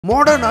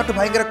Modern art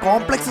ഭയങ്കര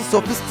complex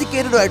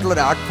sophisticated ആയിട്ടുള്ള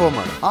ഒരു ആർട്ട്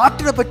ഫോമാണ്.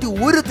 ആർട്ടിനെ പറ്റി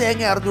ഒരു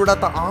തേങ്ങ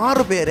അറിഞ്ഞുകൂടാത്ത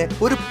 6 പേരെ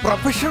ഒരു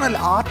പ്രൊഫഷണൽ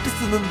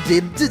ആർട്ടിസ്റ്റിൽ നിന്ന്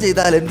ജഡ്ജ്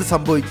ചെയ്താൽ എന്ത്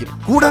സംഭവിക്കും?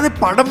 കൂടാതെ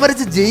പടം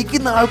വരച്ച്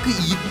ജയിക്കുന്ന ആൾക്ക്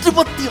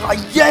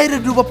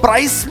 25,000 രൂപ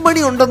പ്രൈസ്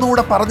മണി ഉണ്ടെന്ന്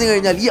കൂടെ പറഞ്ഞു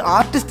കഴിഞ്ഞാൽ ഈ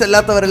ആർട്ടിസ്റ്റ്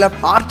അല്ലാത്തവരെല്ലാം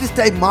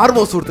ആർട്ടിസ്റ്റായി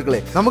മാറുമോ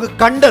സുഹൃത്തുക്കളെ? നമുക്ക്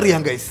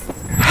കണ്ടറിയാം ഗൈസ്.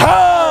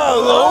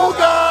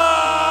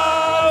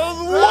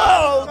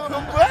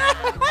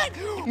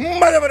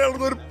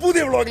 ഒരു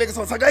പുതിയ വ്ളോഗിലേക്ക്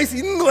സ്വാഗതം. ഗൈസ്,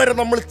 ഇന്ന് വരെ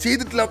നമ്മൾ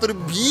ചെയ്തിട്ടില്ലാത്തൊരു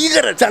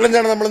ഭീകര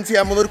ചലഞ്ചാണ് നമ്മൾ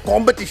ചെയ്യാൻ പോകുന്ന ഒരു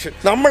കോമ്പറ്റീഷൻ.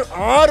 നമ്മൾ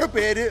 6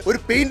 പേര് ഒരു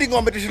പെയിന്റിംഗ്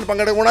കോമ്പറ്റീഷനിൽ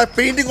പങ്കെടുക്കണം.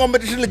 പെയിന്റിംഗ്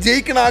കോമ്പറ്റീഷനിൽ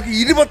ജയിക്കുന്ന ആൾക്ക്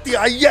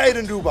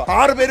 25,000 രൂപ.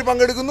 6 പേര്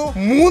പങ്കെടുക്കുന്നു,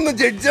 3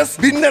 ജഡ്ജസ്,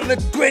 വിന്നറിന്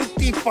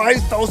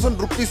 25,000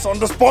 റുപ്പീസ് ഓൺ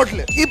ദ സ്പോട്ടിൽ.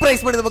 ഈ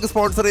പ്രൈസ് മണി നമുക്ക്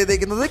സ്പോൺസർ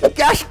ചെയ്തേക്കുന്നത്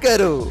ക്യാഷ്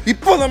കരോ.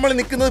 ഇപ്പോൾ നമ്മൾ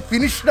നിൽക്കുന്നത്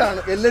ഫിനിഷ്ഡ് ആണ്.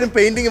 എല്ലാവരും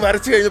പെയിന്റിംഗ്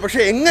വരച്ചു കഴിഞ്ഞു.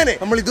 പക്ഷെ എങ്ങനെ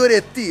നമ്മൾ ഇതുവരെ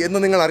എത്തി എന്ന്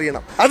നിങ്ങൾ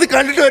അറിയണം. അത്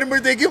കണ്ടിട്ട്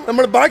വരുമ്പോഴത്തേക്കും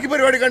നമ്മൾ ബാക്കി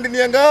പരിപാടി കണ്ടിന്യൂ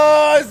ചെയ്യാം.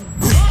 ഗൈസ്,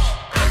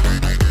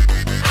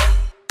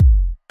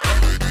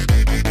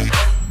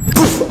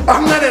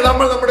 അങ്ങനെ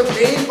നമ്മൾ നമ്മുടെ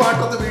മെയിൻ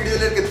പാർട്ട് ഓഫ് ദ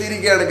വീഡിയോയിലേക്ക്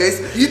എത്തിയിരിക്കുകയാണ് ഗൈസ്.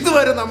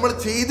 ഇതുവരെ നമ്മൾ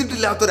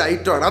ചെയ്തിട്ടില്ലാത്തൊരു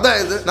ഐറ്റമാണ്.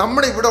 അതായത്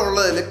നമ്മുടെ ഇവിടെ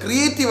ഉള്ളതിൽ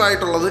ക്രിയേറ്റീവ്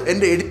ആയിട്ടുള്ളത്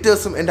എൻ്റെ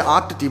എഡിറ്റേഴ്സും എൻ്റെ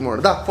ആർട്ട്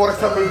ടീമുമാണ്. ഫോർ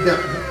എക്സാമ്പിൾ,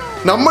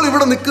 നമ്മൾ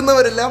ഇവിടെ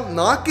നിൽക്കുന്നവരെല്ലാം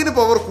നാക്കിന്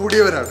പവർ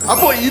കൂടിയവരാണ്.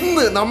 അപ്പോൾ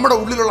ഇന്ന് നമ്മുടെ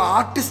ഉള്ളിലുള്ള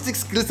ആർട്ടിസ്റ്റിക്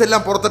സ്കിൽസ്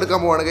എല്ലാം പുറത്തെടുക്കാൻ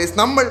പോവാണ് ഗൈസ്.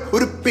 നമ്മൾ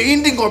ഒരു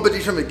പെയിന്റിംഗ്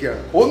കോമ്പറ്റീഷൻ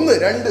വെക്കുകയാണ്. 1,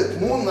 2,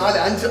 3, 4,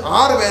 5,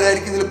 6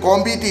 പേരായിരിക്കും ഇതിൽ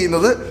കോമ്പീറ്റ്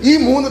ചെയ്യുന്നത്. ഈ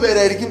 3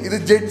 പേരായിരിക്കും ഇത്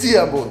ജഡ്ജ്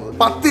ചെയ്യാൻ പോകുന്നത്.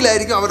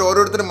 10ലായിരിക്കും അവർ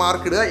ഓരോരുത്തരും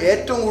മാർക്ക് ഇടുക.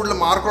 ഏറ്റവും കൂടുതൽ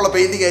മാർക്കുള്ള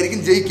പെയിന്റിംഗ്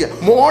ആയിരിക്കും ജയിക്കുക.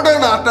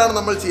 മോഡേൺ ആർട്ടാണ്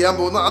നമ്മൾ ചെയ്യാൻ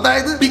പോകുന്നത്.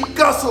 അതായത്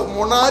പിക്കാസോ,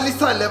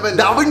 മൊണാലിസ ലെവൽ,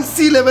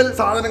 ഡവിൻസി ലെവൽ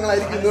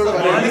സാധനങ്ങളായിരിക്കും ഇന്നിവിടെ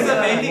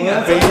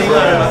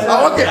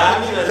ഓക്കെ.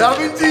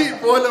 ഡവിൻസി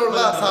പോലെയുള്ള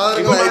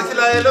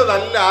സാധനങ്ങൾ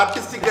നല്ല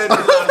ആർട്ടിസ്റ്റിക്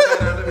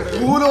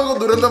ഭൂലോക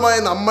ദുരന്തമായ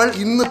നമ്മൾ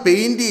ഇന്ന്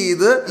പെയിന്റ്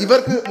ചെയ്ത്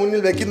ഇവർക്ക്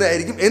മുന്നിൽ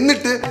വെക്കുന്നതായിരിക്കും.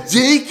 എന്നിട്ട്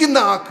ജയിക്കുന്ന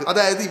ആക്ക്,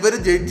 അതായത് ഇവര്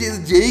ജഡ്ജ് ചെയ്ത്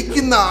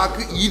ജയിക്കുന്ന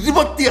ആക്ക്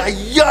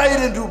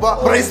 25,000 രൂപ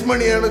പ്രൈസ്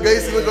മണിയാണ്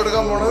ഗൈസ് ഇന്ന്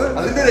കൊടുക്കാൻ പോണത്.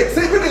 അതിന്റെ ഒരു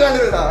എക്സൈറ്റ്മെന്റ്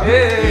കാണുന്നുണ്ടാ?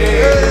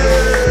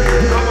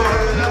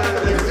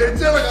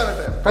 ജഡ്ജുകളെ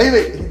കാണട്ടെ,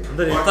 കൈവേ.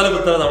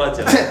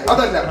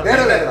 അതല്ല,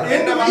 വേറെ വേറെ.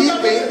 ഈ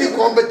പെയിന്റിംഗ്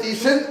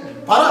കോമ്പറ്റീഷൻ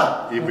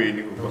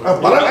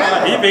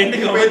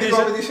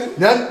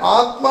ഞാൻ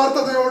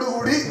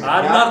ആത്മാർത്ഥതയോടുകൂടി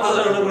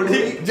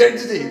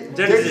ജഡ്ജ് ചെയ്യും.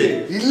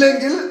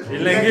 ഇല്ലെങ്കിൽ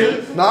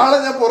നാളെ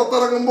ഞാൻ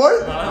പുറത്തിറങ്ങുമ്പോൾ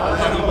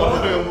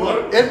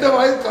എന്റെ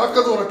വായിൽ കാക്ക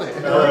തൂറട്ടെ.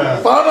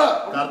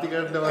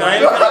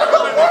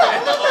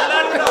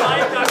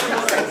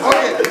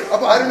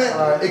 അപ്പൊ ആരുടെ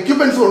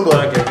എക്യുപ്മെന്റ്സ്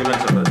കൊണ്ടുപോകാം.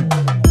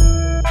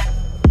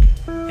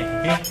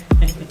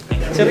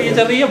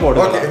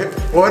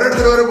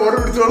 ഓരോരുത്തരും ഓരോ ബോർഡ്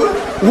പിടിച്ചോളൂ.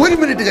 1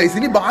 minute guys.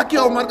 ഇനി ബാക്കി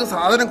അവന്മാർക്ക്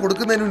സാധനം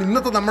കൊടുക്കുന്നതിന്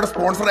ഇന്നത്തെ നമ്മുടെ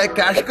സ്പോൺസറായ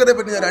ക്യാഷ് കരെ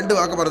പറ്റി ഞാൻ 2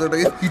 വാക്ക് പറഞ്ഞോട്ടെ.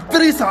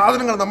 ഇത്രയും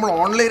സാധനങ്ങൾ നമ്മൾ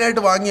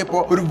ഓൺലൈനായിട്ട്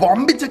വാങ്ങിയപ്പോൾ ഒരു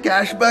വമ്പിച്ച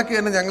ക്യാഷ് ബാക്ക്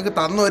തന്നെ ഞങ്ങൾക്ക്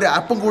തന്ന ഒരു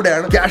ആപ്പും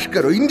കൂടെയാണ് ക്യാഷ്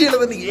കരോ. ഇന്ത്യയിലെ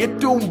തന്നെ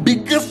ഏറ്റവും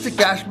biggest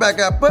cash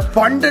back app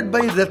funded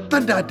by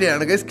Ratan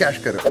ടാറ്റയാണ് guys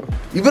cash കരോ.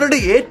 ഇവരുടെ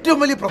ഏറ്റവും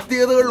വലിയ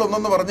പ്രത്യേകതകളിൽ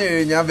ഒന്നെന്ന് പറഞ്ഞു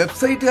കഴിഞ്ഞാൽ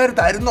വെബ്സൈറ്റുകാർ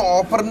തരുന്ന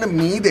ഓഫറിന്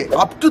മീതെ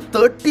അപ് ടു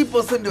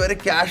 30% വരെ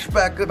ക്യാഷ്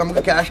ബാക്ക്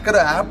നമുക്ക് ക്യാഷ്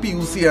കരോ ആപ്പ്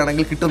യൂസ്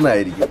ചെയ്യുകയാണെങ്കിൽ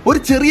കിട്ടുന്നതായിരിക്കും. ഒരു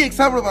ചെറിയ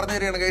എക്സാമ്പിൾ പറഞ്ഞു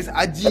തരികയാണ് guys.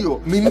 Ajio,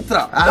 Myntra,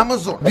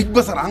 Amazon, big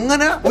Bazar,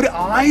 അങ്ങനെ ഒരു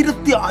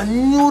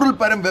 1500-ൽ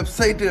പരം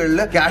വെബ്സൈറ്റുകളിൽ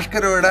ക്യാഷ്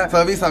കരോയുടെ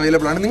സർവീസ്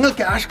അവൈലബിൾ ആണ്. നിങ്ങൾ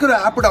ക്യാഷ് കരോ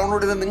ആപ്പ്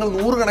ഡൗൺലോഡ് ചെയ്താൽ നിങ്ങൾ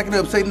 100 കണക്കിന്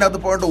വെബ്സൈറ്റിന്റെ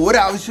അകത്ത് പോകേണ്ട ഒരു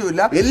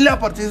ആവശ്യമില്ല. എല്ലാ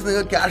പർച്ചേസും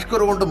നിങ്ങൾ ക്യാഷ്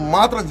കരോ കൊണ്ട്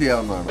മാത്രം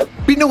ചെയ്യാവുന്നതാണ്.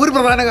 പിന്നെ ഒരു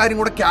പ്രധാന കാര്യം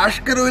കൂടെ,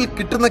 ക്യാഷ് കരോയിൽ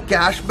കിട്ടുന്ന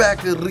ക്യാഷ്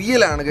ബാക്ക്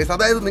റിയൽ ആണ് ഗൈസ്.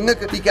 അതായത്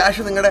നിങ്ങൾക്ക് ഈ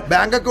ക്യാഷ് നിങ്ങളുടെ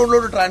ബാങ്ക്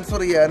അക്കൗണ്ടിലോട്ട്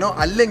ട്രാൻസ്ഫർ ചെയ്യാനോ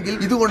അല്ലെങ്കിൽ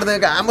ഇതുകൊണ്ട്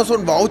നിങ്ങൾക്ക് ആമസോൺ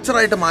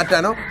വൗച്ചറായിട്ട്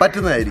മാറ്റാനോ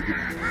പറ്റുന്നതായിരിക്കും.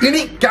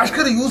 ഇനി ക്യാഷ്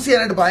കരോ യൂസ്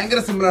ചെയ്യാനായിട്ട് ഭയങ്കര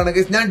സിമ്പിൾ ആണ്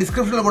ഗൈസ്. ഞാൻ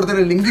ഡിസ്ക്രിപ്ഷനിൽ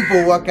കൊടുത്തിട്ട് ലിങ്കിൽ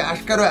പോവുക.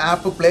 ക്യാഷ് കരോ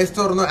ആപ്പ് പ്ലേ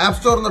സ്റ്റോറിൽ ആപ്പ്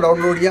സ്റ്റോറിൽ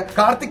ഡൗൺലോഡ് ചെയ്യുക.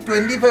 കാർത്തിക്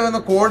 25 എന്ന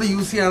കോഡ്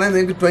യൂസ് ചെയ്യുകയാണെങ്കിൽ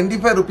നിങ്ങൾക്ക്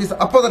 25 റുപ്പീസ്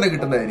അപ്പോൾ തന്നെ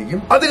കിട്ടുന്നതായിരിക്കും.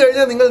 അത്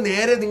കഴിഞ്ഞാൽ നിങ്ങൾ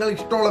നേരെ നിങ്ങൾ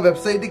ഇഷ്ടമുള്ള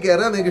വെബ്സൈറ്റിൽ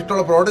കയറുക. നിങ്ങൾക്ക്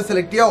ഇഷ്ടമുള്ള പ്രോഡക്റ്റ്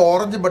സെലക്ട് ചെയ്യുക.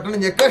 ഓറഞ്ച് ബട്ടൺ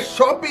ഞെക്കുക,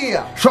 ഷോപ്പ്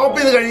ചെയ്യുക. ഷോപ്പ്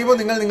ചെയ്ത് കഴിയുമ്പോൾ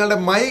നിങ്ങൾ നിങ്ങളുടെ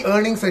മൈ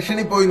ഏർണിംഗ്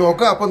സെക്ഷനിൽ പോയി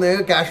നോക്കുക. അപ്പോൾ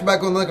നിങ്ങൾക്ക് ക്യാഷ്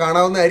ബാക്ക് വന്നത്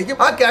കാണാവുന്നതായിരിക്കും.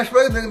 ആ ക്യാഷ്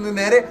ബാക്ക് നിങ്ങൾക്ക്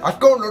നേരെ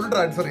അക്കൗണ്ടിലോട്ട്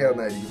ട്രാൻസ്ഫർ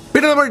ചെയ്യാവുന്നതായിരിക്കും.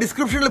 പിന്നെ നമ്മൾ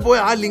ഡിസ്ക്രിപ്ഷനിൽ പോയി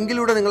ആ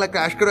ലിങ്കിലൂടെ നിങ്ങൾ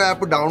ക്യാഷ് കരോ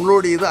ആപ്പ്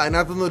ഡൗൺലോഡ് ചെയ്ത്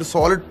അതിനകത്തുനിന്ന് ഒരു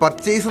സോളിഡ്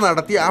പർച്ചേസ്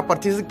നടത്തി ആ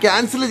പർച്ചേസ്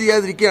ക്യാൻസൽ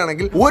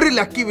ചെയ്യാതിരിക്കുകയാണെങ്കിൽ ഒരു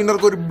ലക്കി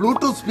വിന്നർക്ക് ഒരു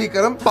ബ്ലൂടൂത്ത്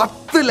സ്പീക്കറും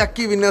 10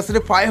 ലക്കി വിന്നേഴ്സിന്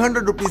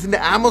 500 റുപ്പീസിന്റെ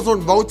ആമസോൺ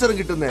വൗച്ചറും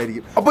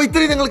കിട്ടുന്നതായിരിക്കും. അപ്പോൾ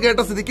ഇത്രയും നിങ്ങൾ കേട്ട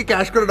സ്ഥിതിക്ക്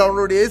ക്യാഷ് കരോ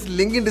ഡൗൺലോഡ് ചെയ്ത്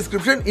ലിങ്ക് ഇൻ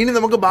ഡിസ്ക്രിപ്ഷൻ. ഇനി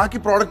നമുക്ക് ബാക്കി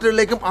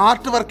പ്രോഡക്റ്റുകളിലേക്കും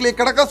ആർട്ട് വർക്കിലേക്ക്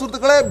കിടക്കാൻ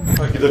സുഹൃത്തുക്കളെ.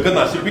 ഇതൊക്കെ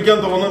നശിപ്പിക്കാൻ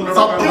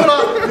തോന്നുന്നുണ്ടോ?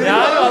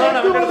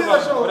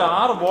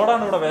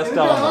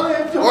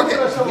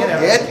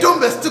 ഏറ്റവും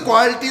ബെസ്റ്റ്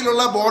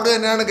ക്വാളിറ്റിയിലുള്ള ബോർഡ്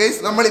തന്നെയാണ് ഗൈസ്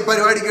നമ്മൾ ഈ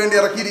പരിപാടിക്ക് വേണ്ടി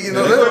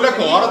ഇറക്കിയിരിക്കുന്നത്.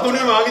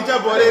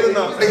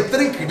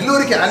 ഇത്രയും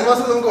കിടിലൊരു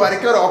ക്യാൻവാസ് നമുക്ക്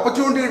വരയ്ക്കാൻ ഒരു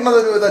ഓപ്പർച്യൂണിറ്റി കിട്ടുന്നത്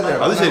ഒരു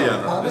തന്നെയാണ്. അത്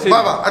ശരിയാണ്.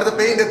 അടുത്ത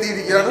പെയിന്റ്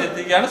എത്തിയിരിക്കുകയാണ്.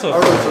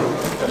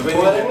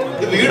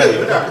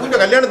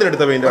 കല്യാണത്തിന്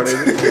എടുത്ത പെയിന്റ് ആണ്.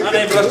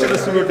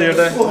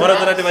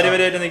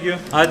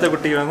 ആദ്യത്തെ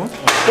കുട്ടി വാങ്ങും.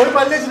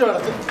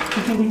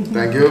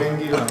 Thank you.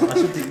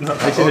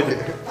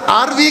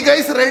 Are we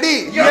guys ready?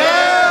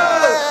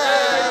 Yes.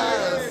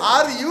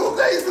 Are you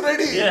guys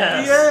ready?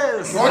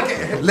 Yes. Okay.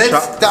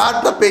 Let's start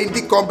the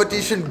painting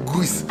competition,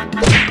 guys.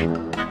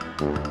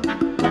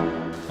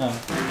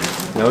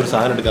 ഞാൻ ഒരു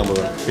സാധനം എടുക്കാൻ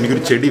പോകാം.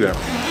 എനിക്കൊരു ചെടി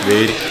വേണം.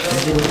 വേര്.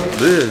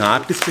 ഇത്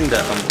ആർട്ടിസ്റ്റിൻ്റെ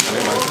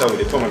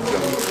മനസ്സിലാവില്ല. ഇപ്പം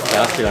മനസ്സിലാവും.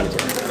 ലാസ്റ്റ് കാണിച്ചു.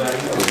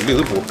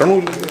 ഇത്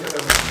പൊട്ടണമില്ല.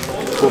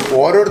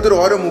 ഓരോരുത്തർ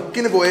ഓരോ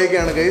മുക്കിന്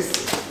പോയേക്കാണ് ഗൈസ്.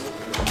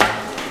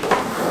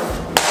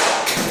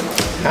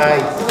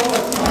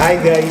 Hi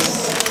guys.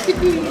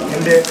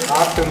 എൻ്റെ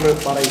ആർട്ട് എന്ന്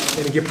പറയും.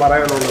 എനിക്ക്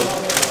പറയാനുള്ളത്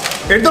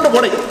എടുത്തോണ്ട്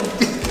പോടേ.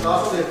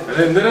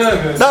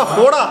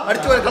 പോടാ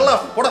അടിച്ചു പോയ കള്ള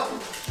പോടാ.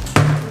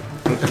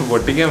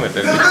 പൊട്ടിക്കാൻ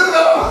പറ്റില്ല.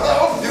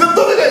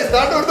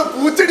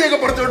 പൂച്ചെടിയൊക്കെ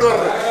പറിച്ചോണ്ട്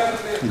പറഞ്ഞു.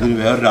 ഇതിന്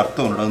വേറൊരു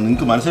അർത്ഥമുണ്ട്. അത്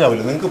നിങ്ങൾക്ക്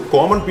മനസ്സിലാവില്ല. നിങ്ങൾക്ക്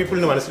കോമൺ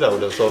പീപ്പിളിന്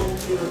മനസ്സിലാവില്ല. സോ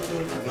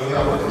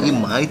ഈ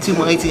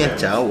മായ്ച്ച് ഞാൻ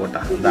ചാവ്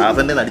പോട്ടാ.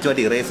 ദാസന്റെ നടിച്ചു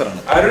മാറ്റി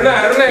ഇറേസറാണ്.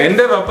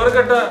 എന്റെ റബ്ബർ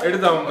കട്ട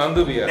എടുത്താ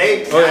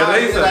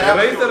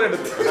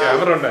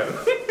ക്യാമറ ഉണ്ടായിരുന്നു.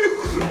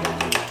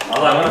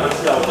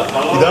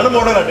 ഇതാണ്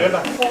മോഡലായിട്ട്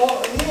കേട്ടാ.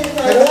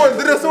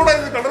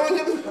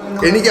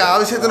 എനിക്ക്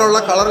ആവശ്യത്തിനുള്ള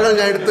കളറുകൾ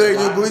ഞാൻ എടുത്തു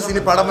കഴിഞ്ഞു. ഗൂയിസ്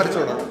ഇനി പടം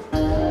വരച്ചോടാം.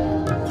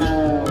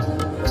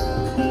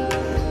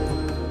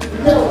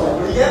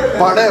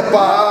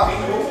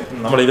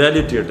 നമ്മൾ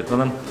ഇവാലുവേറ്റ് ചെയ്തിട്ട്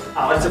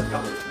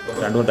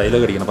രണ്ടും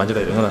ഡയലോഗ് അടിക്കണം. 5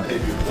 ഡയലോഗ്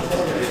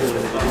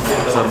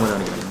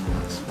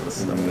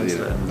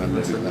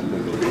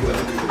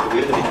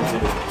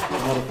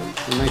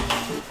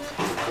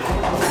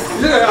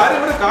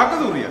കാക്ക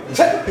തൂറിയ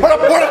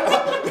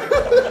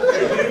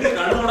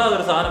കണ്ണൂടാതെ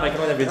ഒരു സാധനം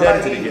വയ്ക്കണോ ഞാൻ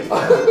വിചാരിച്ചിരിക്കുക.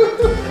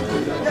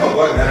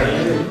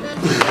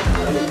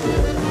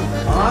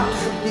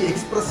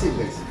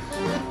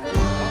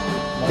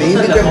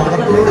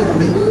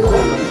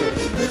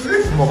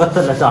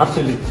 മുഖത്തല്ല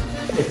ചാർട്ടില്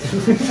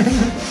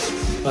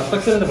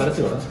പെർഫെക്ഷന്റെ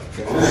പരസ്യമാണ്.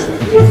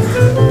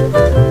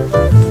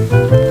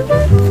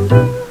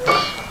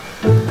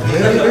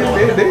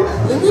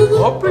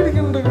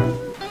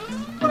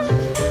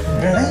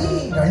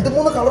 രണ്ട്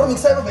മൂന്ന് കളർ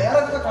മിക്സ് ആയപ്പോ വേറെ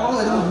കളർ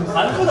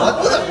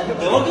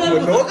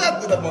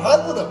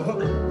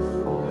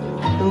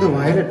എന്ത്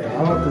വയലറ്റ്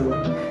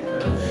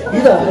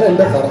ഇതാണ്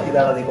എന്റെ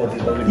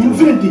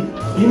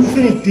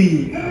ഇൻഫിനിറ്റി.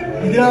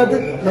 ഇതിനകത്ത്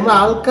നമ്മുടെ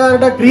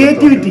ആൾക്കാരുടെ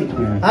ക്രിയേറ്റിവിറ്റി,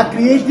 ആ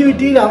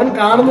ക്രിയേറ്റിവിറ്റിയിൽ അവൻ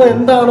കാണുന്നത്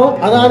എന്താണോ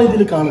അതാണ്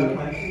ഇതിൽ കാണുന്നത്.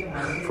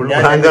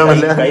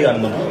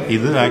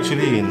 ഇത്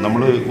ആക്ച്വലി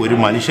നമ്മൾ ഒരു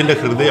മനുഷ്യന്റെ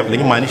ഹൃദയം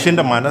അല്ലെങ്കിൽ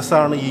മനുഷ്യന്റെ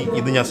മനസ്സാണ്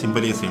ഇത് ഞാൻ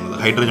സിംബലൈസ് ചെയ്യുന്നത്.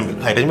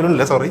 ഹൈഡ്രജൻ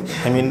അല്ല, സോറി,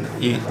 ഐ മീൻ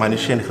ഈ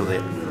മനുഷ്യന്റെ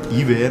ഹൃദയം. ഈ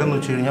വേരെന്ന്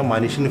വെച്ച് കഴിഞ്ഞാൽ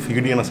മനുഷ്യന്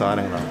ഫീഡ് ചെയ്യുന്ന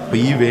സാധനങ്ങളാണ്. അപ്പോൾ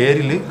ഈ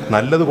വേരിൽ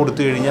നല്ലത്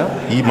കൊടുത്തു കഴിഞ്ഞാൽ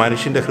ഈ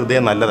മനുഷ്യന്റെ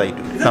ഹൃദയം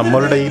നല്ലതായിട്ട്.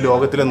 നമ്മളുടെ ഈ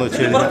ലോകത്തിലെന്ന് വെച്ച്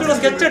കഴിഞ്ഞാൽ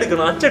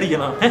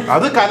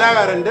അത്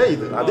കലാകാരന്റെ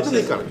അതിന്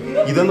നീക്കണം.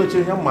 ഇതെന്ന് വെച്ച്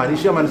കഴിഞ്ഞാൽ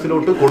മനുഷ്യ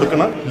മനസ്സിലോട്ട്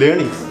കൊടുക്കണം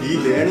ലേണിങ്സ്. ഈ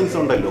ലേണിങ്സ്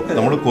ഉണ്ടല്ലോ,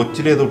 നമ്മൾ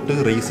കൊച്ചിലെ തൊട്ട്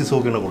റേസിസം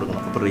ഒക്കെയാണ്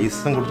കൊടുക്കണം. അപ്പോൾ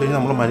റേസിസം കൊടുത്തു കഴിഞ്ഞാൽ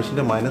നമ്മുടെ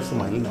മനുഷ്യന്റെ മനസ്സ്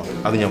മലിനമാവും.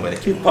 അത് ഞാൻ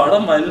വരയ്ക്കും.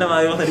 പടം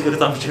മലിനമായോ എന്ന് എനിക്കൊരു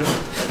സംശയം.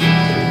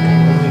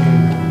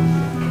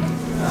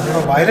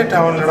 വയലറ്റ്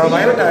ആവണല്ലോ.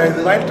 വയലറ്റ് ആയത്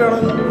വയലറ്റ് ആണ്.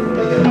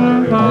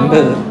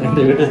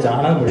 എന്റെ വീട്ടിൽ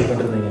ചാണകം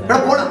പൊടിക്കൊണ്ടിരുന്ന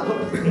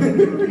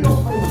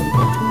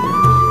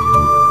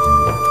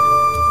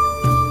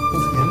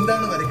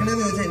എന്താണ്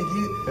വരയ്ക്കണേന്ന് ചോദിച്ചാൽ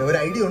എനിക്ക് ഒരു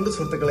ഐഡിയ ഉണ്ട്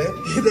സുഹൃത്തുക്കളെ.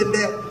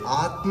 ഇതെന്റെ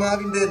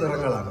ആത്മാവിന്റെ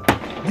നിറങ്ങളാണ്.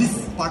 This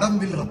പടം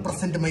will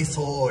represent my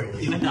soul.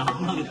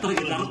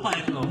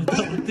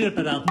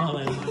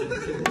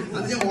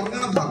 അത് ഞാൻ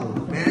ഉറങ്ങണ ഭാഗം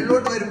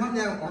മേളിലോട്ട് വരുമ്പോ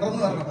ഞാൻ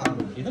ഉണർന്നു പറഞ്ഞ ഭാഗം.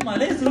 ഇത്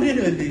മലയ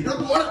സൂര്യന് വല്ലേ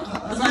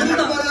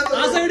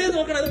ആ സൈഡിൽ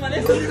നോക്കണം. അത് മലയ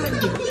സൂര്യൻ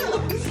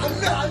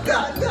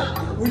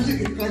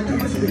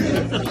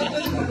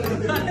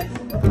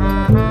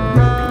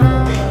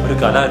ഒരു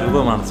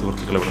കലാരൂപമാണ്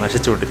സുഹൃത്തുക്കളെ ഇവിടെ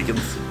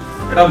നശിച്ചുകൊണ്ടിരിക്കുന്നത്.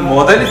 എടാ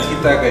മുതല്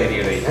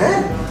ചീത്താക്കാരിയുടെ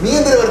നീ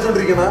എന്തിനാ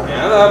വരച്ചോണ്ടിരിക്കണ?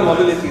 ഞാൻ ആ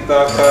മുതല്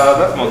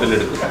ചീത്താക്കാതെ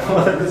മുതലെടുക്കും.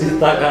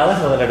 ചീത്താക്കാതെ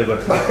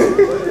മുതലെടുക്കട്ടെ.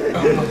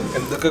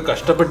 എന്തൊക്കെ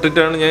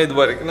കഷ്ടപ്പെട്ടിട്ടാണ് ഞാൻ ഇത്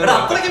വരയ്ക്കുന്നത്.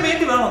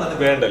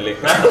 വേണ്ടല്ലേ?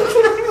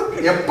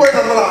 എപ്പോഴും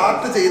നമ്മൾ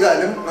ആർട്ട്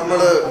ചെയ്താലും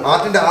നമ്മള്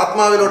ആർട്ടിന്റെ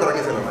ആത്മാവിലോട്ട്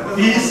ഇറങ്ങി ചെല്ലണം.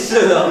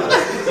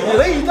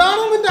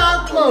 ഇതാണോ നിന്റെ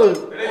ആത്മാവ്?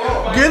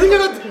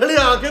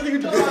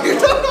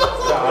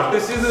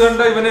 ആർട്ടിസ്റ്റ് ഇത്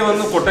കണ്ട ഇവനെ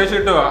വന്ന് കൊട്ടേഷൻ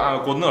ഇട്ട്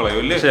കൊന്നു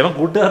കളയൂല്ലേ? അവൻ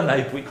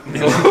കൂട്ടുകാരനായിപ്പോയി.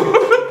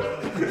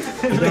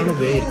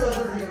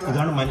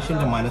 ഇതാണ്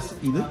മനുഷ്യന്റെ മനസ്സ്.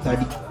 ഇത്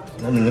തടി.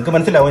 നിങ്ങൾക്ക്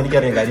മനസ്സിലാവും,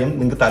 എനിക്കറിയാം. കാര്യം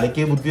നിങ്ങൾക്ക്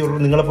തലയ്ക്ക് ബുദ്ധിയുള്ള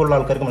നിങ്ങളെപ്പോലുള്ള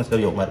ആൾക്കാർക്ക്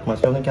മനസ്സിലാവുമോ?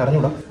 മനസ്സിലാവും, എനിക്ക്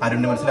അറിഞ്ഞൂടാ.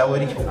 അരുണിന്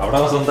മനസ്സിലാവുമായിരിക്കും. അവിടെ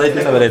അവൻ സ്വന്തമായിട്ട്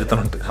തന്നെ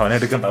വിലയിരുത്തണുണ്ട്. അവനെ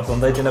എടുക്കണ്ട,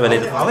 സ്വന്തമായിട്ട് തന്നെ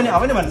വിലയിരുത്തണം.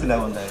 അവന്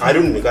മനസ്സിലാവും.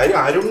 അരുണിന് കാര്യം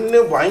അരുണിന്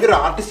ഭയങ്കര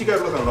ആർട്ടിസ്റ്റിക്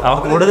ആയിട്ടുള്ള അവൻ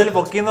കൂടുതൽ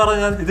പൊക്കിന്ന്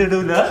പറഞ്ഞാൽ ഇത്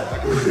ഇടൂല.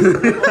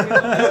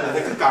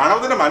 കാണാൻ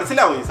തന്നെ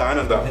മനസ്സിലാവും ഈ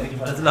സാധനം എന്താ. എനിക്ക്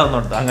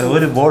മനസ്സിലാവുന്നുണ്ട്. അങ്ങനെ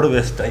ഒരു ബോർഡ്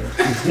വേസ്റ്റായി.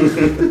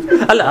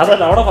 അല്ല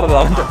അതല്ല അവിടെ പറഞ്ഞത്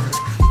അവന്റെ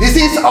This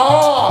is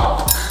art.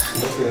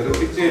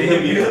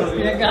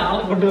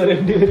 ആളെ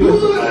കൊണ്ടുവരേണ്ടി വരും.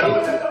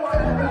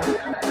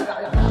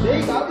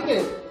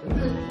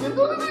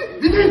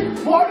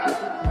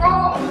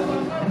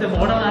 എന്റെ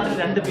മോഡൽ നാട്ടിൽ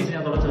 2 പീസ്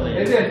ഞാൻ തുടച്ചു.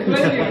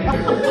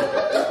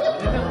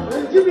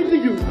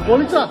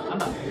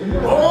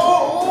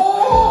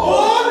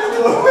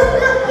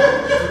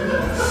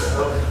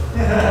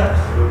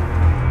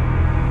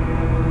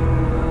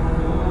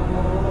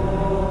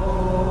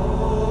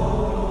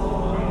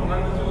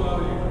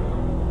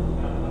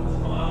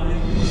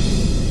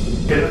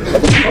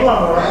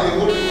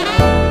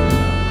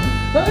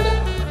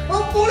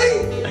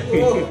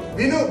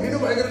 വിനു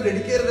ഭയങ്കര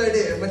ഡെഡിക്കേറ്റഡ്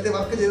ആയിട്ട് മറ്റേ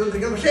വർക്ക്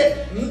ചെയ്തോണ്ടിരിക്കണം. പക്ഷേ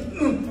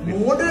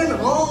മോഡേൺ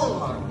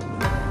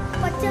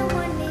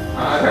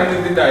ആരാണ്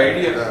ഇതിന്റെ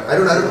ഐഡിയ?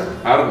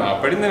 അരുൺ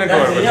അപ്പഴും നിനക്ക്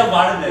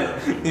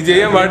നീ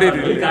ചെയ്യാൻ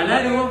പാടില്ല.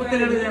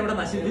 കലാരൂപത്തിലാണ് ഞാൻ ഇവിടെ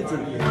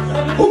നശിപ്പിച്ചത്.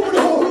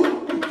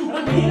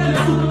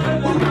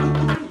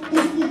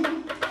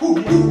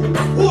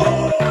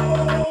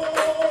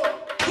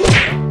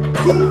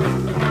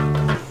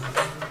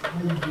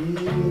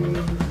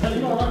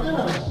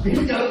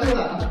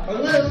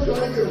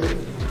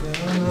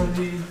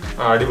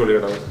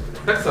 അടിപൊളിയാടാ,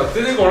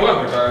 സത്യത്തിൽ കൊള്ളാം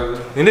കേട്ടോ.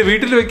 നിന്റെ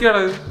വീട്ടിൽ വെക്കാടാ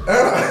ഇത്.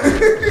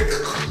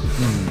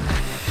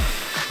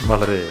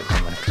 വളരെ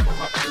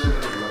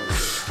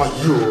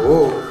അയ്യോ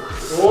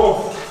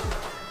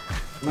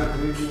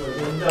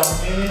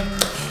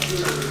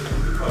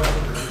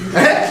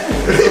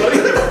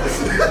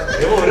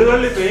ഒരു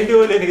കള്ളി പെയിന്റ്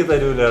പോലും എനിക്ക്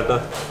തരൂല കേട്ടോ.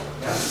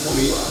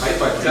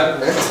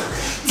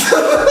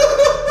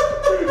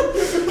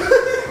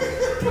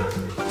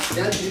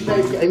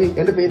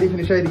 എന്റെ പേര്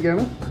ഫിനിഷ്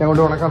ആയിരിക്കാണ്. ഞാൻ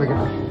കൊണ്ട് ഉണക്കാൻ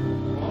വെക്കണം.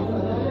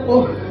 ഓ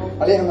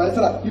അതെ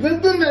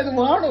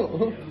ഇതെന്താണോ?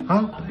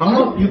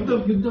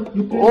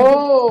 ഓ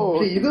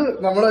ഇത്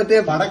നമ്മള് മറ്റേ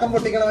പടക്കം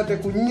പൊട്ടിക്കണ മറ്റേ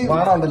കുഞ്ഞ്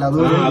വാണം ഉണ്ടല്ലോ,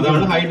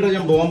 അതാണ്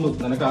ഹൈഡ്രജൻ ബോംബ്.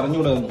 നിനക്ക്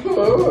അറിഞ്ഞൂടാ,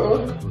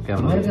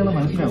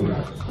 മനസ്സിലാവൂല.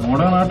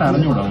 മോഡേൺ ആയിട്ട്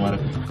അറിഞ്ഞൂടാ.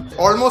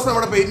 ഓൾമോസ്റ്റ്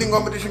നമ്മുടെ പെയിന്റിംഗ്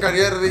കോമ്പറ്റീഷൻ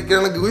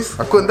കഴിയാറിരിക്കുകയാണ്. ഗൂയിസ്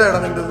അക്കു എന്താ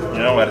നിന്റെ?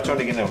 ഞാൻ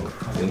വരച്ചോണ്ടിരിക്കുന്നേ ഉള്ളൂ.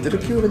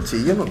 എന്തൊക്കെയോ ഇവിടെ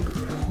ചെയ്യുന്നുണ്ട്.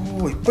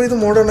 ഓ ഇപ്പൊ ഇത്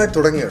മോഡേൺ ആയി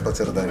തുടങ്ങി കേട്ടോ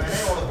ചെറുതായിട്ട്.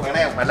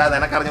 പ്രണയം അല്ലാതെ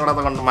നിനക്ക്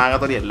അറിഞ്ഞൂടാത്ത കൊണ്ട്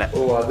മാങ്ങാത്തൊരി അല്ല. ഓ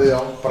അത്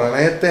ആ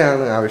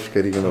പ്രണയത്തെയാണ്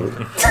ആവിഷ്കരിക്കുന്നത്.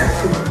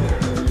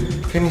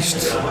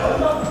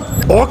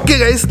 ഓക്കെ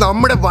ഗൈസ്,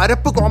 നമ്മുടെ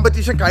വരപ്പ്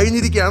കോമ്പറ്റീഷൻ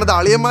കഴിഞ്ഞിരിക്കുകയാണ്.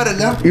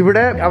 അളിയന്മാരെല്ലാം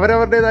ഇവിടെ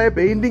അവരവരുടേതായ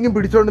പെയിന്റിംഗും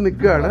പിടിച്ചോണ്ട്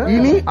നിൽക്കുകയാണ്.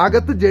 ഇനി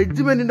അകത്ത്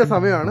ജഡ്ജ്മെന്റിന്റെ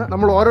സമയമാണ്.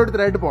 നമ്മൾ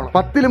ഓരോരുത്തരായിട്ട് പോകണം.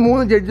 10ൽ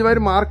 3 ജഡ്ജിമാർ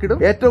മാർക്ക് ഇടും.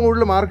 ഏറ്റവും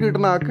കൂടുതൽ മാർക്ക്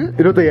കിട്ടുന്ന ആൾക്ക്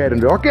 25,000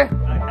 രൂപ. ഓക്കെ,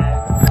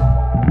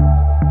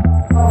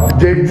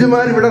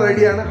 ജഡ്ജിമാർ ഇവിടെ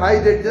റെഡിയാണ്. Hi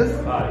judges.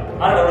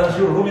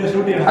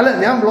 അല്ല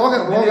ഞാൻ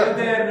ബ്ലോഗർ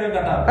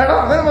എടാ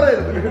അങ്ങനെ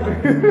പറയരുത്.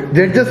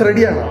 ജഡ്ജസ്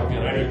റെഡിയാണോ?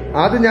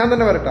 ആദ്യം ഞാൻ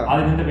തന്നെ വരട്ടാ.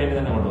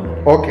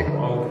 ഓക്കെ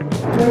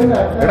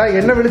എടാ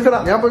എന്നെ വിളിച്ചടാ,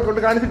 ഞാൻ പോയി കൊണ്ട്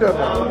കാണിച്ചിട്ട്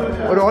വരാം.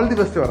 ഒരു ഓൾ ദി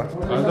ബെസ്റ്റ് പറ.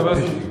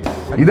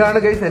 ഇതാണ്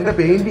ഗൈസ് എന്റെ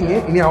പെയിന്റിങ്.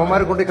 ഇനി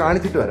അവന്മാരെ കൊണ്ട്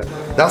കാണിച്ചിട്ട് വരാം.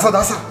 ദാസ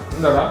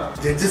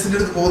ജഡ്ജസിന്റെ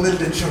അടുത്ത് പോകുന്നതിൽ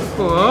ടെൻഷൻ?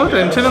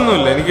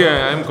 ടെൻഷനൊന്നുമില്ല, എനിക്ക്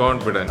ഐ എം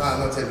കോൺഫിഡന്റ്.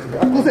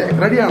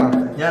 റെഡിയാണോ?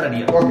 ഞാൻ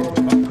റെഡിയാണ്.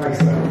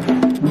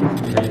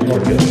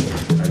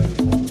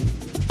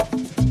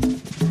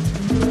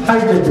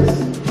 Hi judges.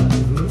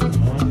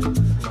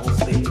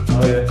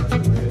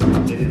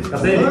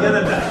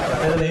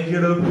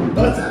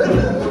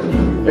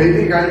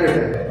 പെയിന്റിങ്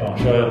കാണിക്കട്ടെ.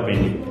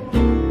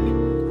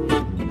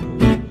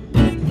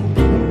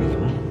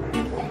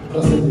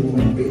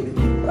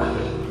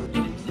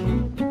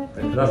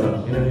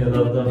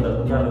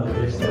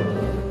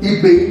 ഈ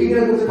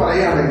പെയിന്റിങ്ങിനെ കുറിച്ച്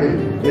പറയുകയാണെങ്കിൽ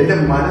എന്റെ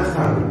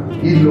മനസ്സാണ്,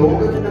 ഈ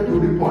ലോകത്തിന്റെ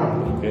തുടിപ്പാണ്.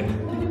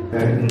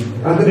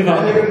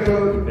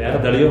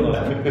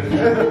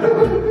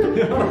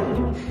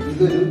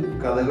 ഇതൊരു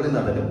കഥകളി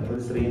നടനും ഒരു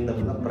സ്ത്രീയും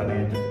തമ്മിലുള്ള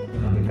പ്രണയത്തിൽ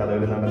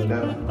കഥകളി നടന്റെ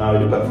ആ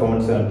ഒരു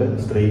പെർഫോമൻസ് കണ്ട്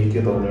സ്ത്രീക്ക്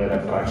തോന്നിയ ഒരു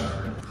അട്രാക്ഷൻ.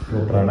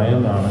 പ്രണയം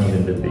എന്നാണ്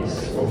ഇതിന്റെ ബേസ്.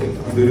 ഓക്കെ,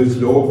 ഇതൊരു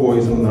സ്ലോ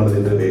പോയിസൺ എന്നാണ്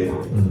ഇതിന്റെ പേര്.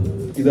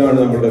 ഇതാണ്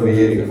നമ്മുടെ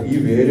വേരുകൾ. ഈ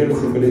വേരുകൾ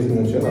സിംബലൈസ്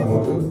എന്ന് വെച്ചാൽ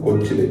നമുക്ക്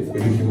കൊച്ചില്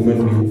ഒരു ഹ്യൂമൻ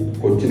ബീങ്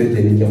കൊച്ചില്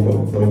ജനിക്കുമ്പോൾ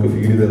നമുക്ക്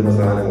ഫീഡ് തരുന്ന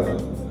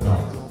സാധനങ്ങളാണ്.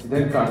 ഇത്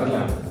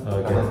കടലാണ്,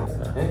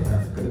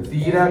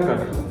 തീരാത്ത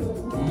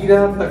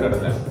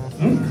കടലാണ്.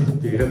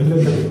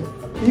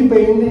 ഈ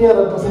പെയിന്റിങ്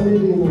റെപ്രസെന്റ്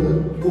ചെയ്യുന്നത്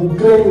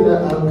ഉക്രൈനിലെ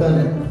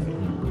ആൾക്കാരാണ്.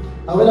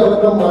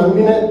 അവരവരുടെ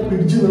മണ്ണിനെ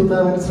പിടിച്ചു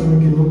നിർത്താൻ വേണ്ടി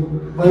ശ്രമിക്കുന്നു.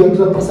 White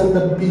represent the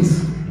peace.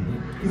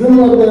 ഇതെന്ന്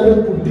പറഞ്ഞാൽ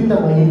പുട്ടിന്റെ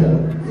മൈൻഡാണ്.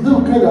 ഇത്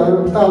ഉക്രൈൻ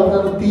അവിടുത്തെ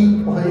ആൾക്കാരുടെ തീ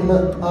പറയുന്ന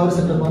ആ ഒരു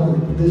സെറ്റപ്പാണ്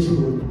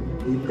ഉദ്ദേശിക്കുന്നത്.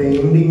 ഈ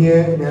പെയിന്റിങ്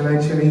ഞാൻ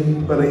ആക്ച്വലി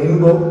ഇപ്പൊ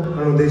റെയിൻബോ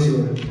ആണ്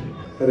ഉദ്ദേശിക്കുന്നത്.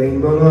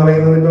 റെയിൻബോ എന്ന്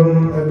പറയുന്നത്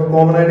ഇപ്പൊ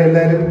കോമൺ ആയിട്ട്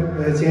എല്ലാവരും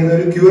ചെയ്യുന്ന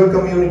ഒരു ക്യൂർ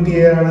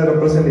കമ്മ്യൂണിറ്റിയെയാണ്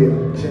റെപ്രസെന്റ്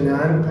ചെയ്യുന്നത്. പക്ഷെ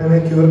ഞാൻ അങ്ങനെ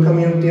ക്യൂർ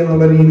കമ്മ്യൂണിറ്റി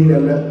എന്നുള്ള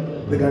രീതിയിലല്ല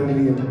ഇത്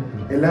കണ്ടിരിക്കുന്നത്.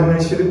 എല്ലാ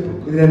മനുഷ്യരും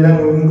ഇതിലെല്ലാം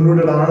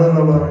ഇൻക്ലൂഡഡ് ആണ്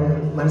എന്നുള്ളതാണ് ഞാൻ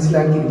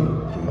മനസ്സിലാക്കിയിരിക്കുന്നത്.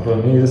 അപ്പൊ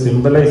നീ ഇത്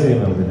സിംബലൈസ്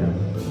ചെയ്യുന്നത്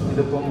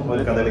ഇതിപ്പം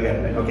ഒരു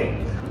കഥകളിക്കാരൻ, ഓക്കെ,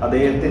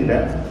 അദ്ദേഹത്തിന്റെ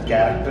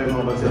ക്യാരക്ടർ എന്ന്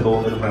പറഞ്ഞാൽ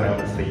തോന്നുന്നൊരു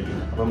പ്രണയമാണ് സ്ത്രീക്ക്.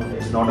 അപ്പം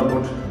it's not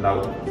about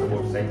love, it's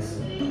about sex,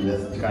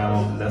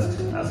 കാമം, ലസ്റ്റ്,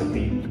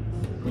 ആസക്തി.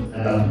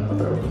 എന്താണ്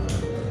അത്ര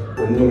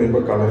ഒന്ന്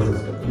പറയുമ്പോൾ കളർ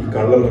സിസ്റ്റം. ഈ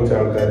കളർ വെച്ച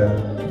ആൾക്കാരെ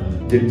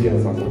ജഡ്ജ്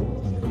ചെയ്യുന്ന സംഭവം.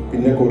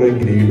 പിന്നെ കുറെ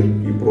ഗ്രീഡ്,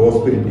 ഈ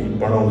പ്രോസ്പെരിറ്റി,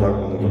 പണം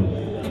ഉണ്ടാക്കുന്നത്.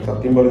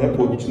 സത്യം പറഞ്ഞാൽ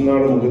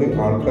കൊച്ചുനാൾ മുതൽ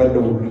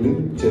ആൾക്കാരുടെ ഉള്ളിൽ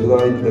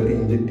ചെറുതായിട്ട് ഇതൊക്കെ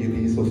ഇൻജക്ട് ചെയ്ത്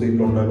ഈ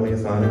സൊസൈറ്റിയിൽ ഉണ്ടാക്കുന്ന ഈ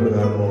സാധനങ്ങൾ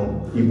കാരണമാണ്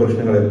ഈ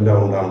പ്രശ്നങ്ങളെല്ലാം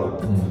ഉണ്ടാകുന്നത്.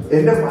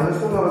 എന്റെ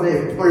മനസ്സെന്ന് പറഞ്ഞാൽ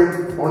എപ്പോഴും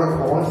on A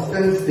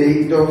constant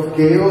state of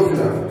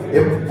കെയോസിലാണ്.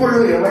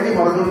 എപ്പോഴും ഇറങ്ങി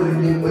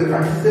മറന്നുകൊണ്ടിരിക്കും. ഒരു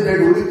കൺസിസ്റ്റന്റ്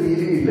ആയിട്ട് ഒരു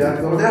ഫീലിംഗ് ഇല്ല.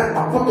 എന്ന് പറഞ്ഞാൽ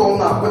അപ്പൊ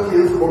തോന്നുന്ന അപ്പൊ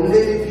ചെയ്ത്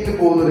സ്പോണ്ടേനിറ്റിയിൽ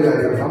പോകുന്ന ഒരു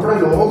കാര്യമാണ്. നമ്മുടെ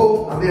ലോകവും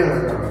അതേ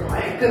കണക്കാണ്.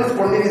 ഭയങ്കര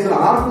സ്പോണ്ടേനിയസ്.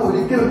 ആർക്കും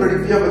ഒരിക്കലും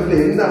പ്രെഡിക്റ്റ് ചെയ്യാൻ പറ്റില്ല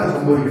എന്താണ്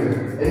സംഭവിക്കുന്നത്.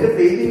 എന്റെ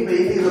പെയിന്റ്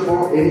ചെയ്തപ്പോ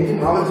എനിക്കും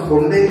ആ ഒരു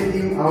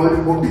സ്പോണ്ടേനിറ്റിയും ആ ഒരു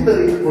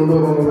പൊട്ടിത്തെറിയും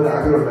കൊണ്ടുപോകണമെന്നൊരു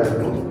ആഗ്രഹം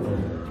ഉണ്ടായിരുന്നു.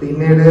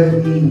 പിന്നീട്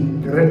ഈ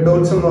റെഡ്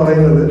ഡോട്ട്സ് എന്ന്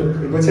പറയുന്നത്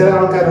ഇപ്പൊ ചില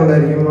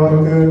ആൾക്കാരുണ്ടായിരിക്കും,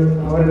 അവർക്ക്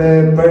അവരുടെ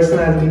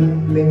പേഴ്സണാലിറ്റി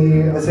അല്ലെങ്കിൽ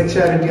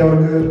സെക്ഷുവാലിറ്റി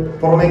അവർക്ക്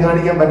പുറമേ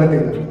കാണിക്കാൻ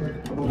പറ്റത്തില്ല.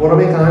 അപ്പൊ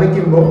പുറമേ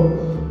കാണിക്കുമ്പോൾ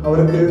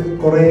അവർക്ക്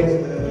കുറെ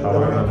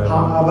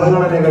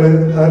അപകടനകള്,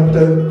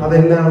 ഹർട്ട്,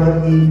 അതെല്ലാം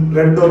ഈ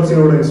റെഡ്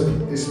ഡോട്ട്സിലൂടെ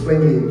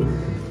എക്സ്പ്ലെയിൻ ചെയ്യും.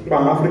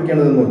 ഇപ്പൊ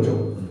ആഫ്രിക്കയാണെന്ന് വെച്ചോ,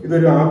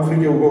 ഇതൊരു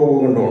ആഫ്രിക്ക ഉപഭോഗം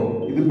കൊണ്ടാണ്.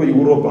 ഇതിപ്പോ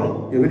യൂറോപ്പാണ്.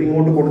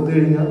 ഇവരിങ്ങോട്ട് കൊടുത്തു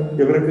കഴിഞ്ഞാൽ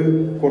ഇവർക്ക്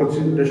കുറച്ച്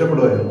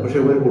രക്ഷപ്പെടുമായിരുന്നു. പക്ഷെ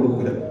ഇവർ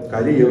കൊടുക്കില്ല.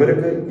 കാര്യം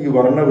ഇവരൊക്കെ ഈ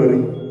വർണ്ണവെറി,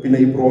 പിന്നെ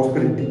ഈ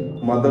പ്രോസ്പെരിറ്റി,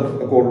 മതം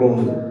ഒക്കെ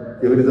ഉള്ളതുകൊണ്ട്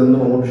ഇവരിതൊന്നും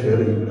അങ്ങോട്ട് ഷെയർ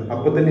ചെയ്യില്ല.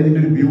 അപ്പൊ തന്നെ ഇതിന്റെ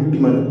ഒരു ബ്യൂട്ടി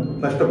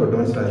നഷ്ടപ്പെട്ടു.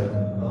 മനസ്സിലായോ?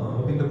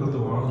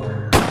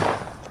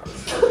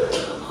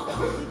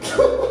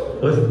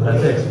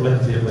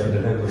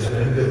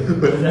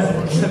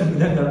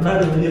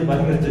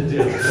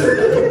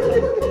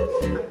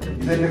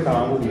 ഇതെന്റെ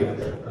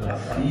കാമുകിയാണ്.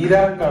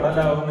 തീരാ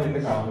കടലാവുന്ന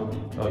എന്റെ കാമുകി.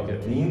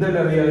 നീന്തൽ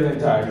അറിയാതെ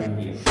ചാടി.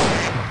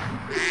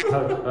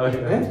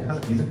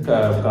 ഇത്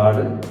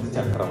കാട്, ഇത്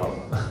ചക്രമാണ്.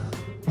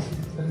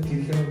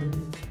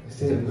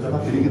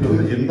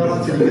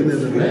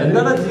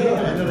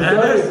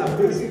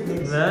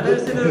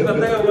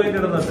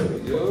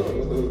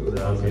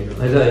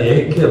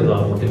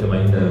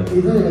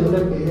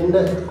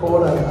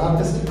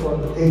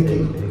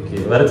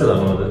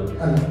 വരച്ചതാണോ അത്?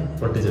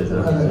 പൊട്ടിച്ചു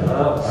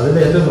അതിന്റെ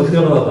ഏറ്റവും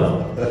വൃത്തിയുള്ളതാണ്.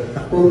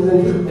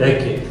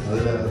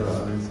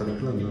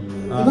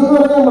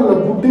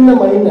 പുട്ടിന്റെ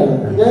മൈൻഡാണ്.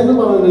 ഞാൻ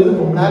പറഞ്ഞത് ഇത്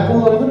ബ്ലാക്ക്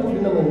എന്ന് പറയുന്നത്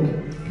പുട്ടിന്റെ മൈൻഡ്.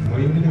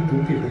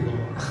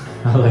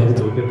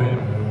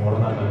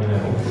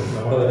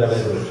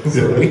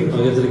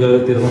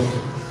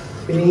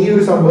 പിന്നെ ഈ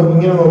ഒരു സംഭവം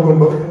ഇങ്ങനെ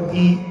നോക്കുമ്പോ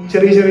ഈ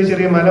ചെറിയ ചെറിയ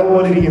ചെറിയ മല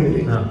പോലെ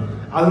ഇരിക്കുന്നില്ലേ,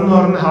 അതെന്ന്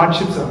പറഞ്ഞ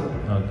ഹാർഡ്ഷിപ്സ് ആണ്.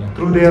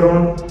 Through their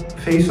one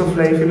face of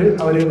ലൈഫിൽ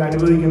അവർ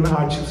അനുഭവിക്കുന്ന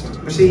ഹാർഡ്ഷിപ്സ് ആണ്.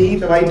 പക്ഷെ ഈ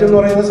വൈറ്റ് എന്ന്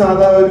പറയുന്ന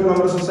സാധാ ഒരു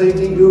നമ്മുടെ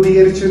സൊസൈറ്റി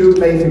രൂപീകരിച്ചൊരു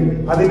ലൈഫിൽ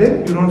അതിൽ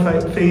you don't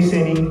face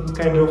any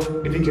kind of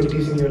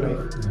difficulties in your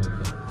life.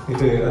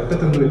 ഇത്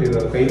അറ്റത്തൊന്നും പറ്റിയതോ?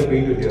 കയ്യിലെ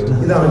പെയിന്റ് പറ്റിയതോ?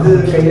 ഇതാണ്. ഇത്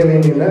കയ്യിലെ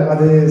വേണ്ടിയില്ല,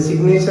 അത്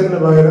സിഗ്നേച്ചറിന്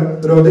പകരം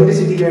ഒരു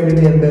ഒതന്റിസിറ്റിക്ക്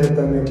വേണ്ടിയിട്ട് എന്റെ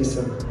തന്നെ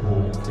കിസ്സാണ്.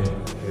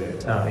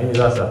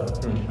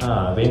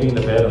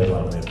 പെയിന്റിങ്ങിന്റെ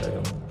പേരെന്താണ്?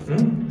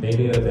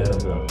 പെയിന്റിങ്ങിന്റെ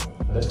പേരെന്താണ്?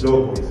 Slow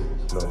voice.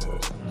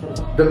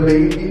 The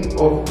painting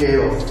of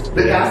chaos.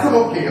 The castle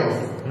of chaos.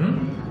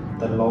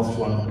 The lost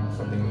one.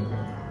 Something like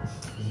that.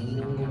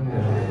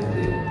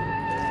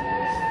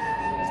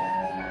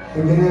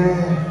 ഇതിന്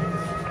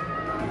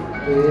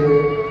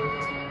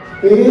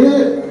പേര്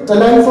The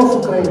Life of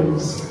Ukraine.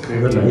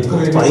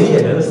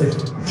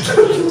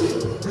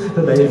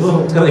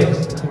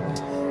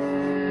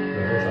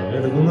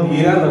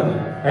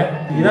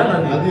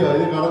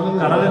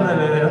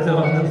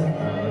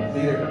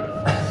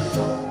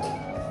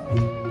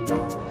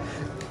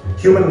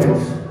 Human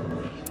life.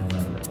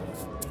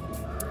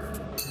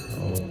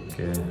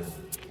 Okay.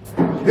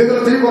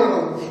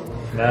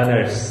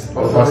 Manners.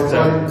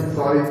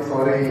 Sorry.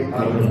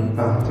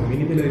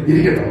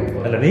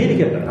 അല്ല നീ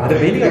ഇരിക്കട്ടെ.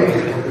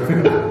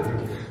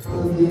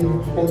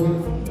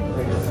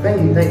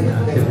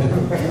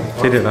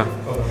 ശരിയടാ.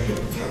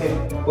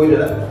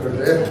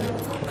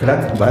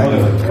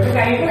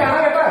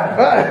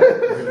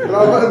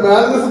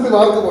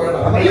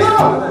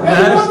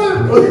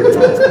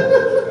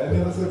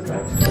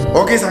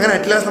 ഓക്കെ, അങ്ങനെ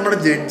അറ്റ്ലാസ്റ്റ് നമ്മുടെ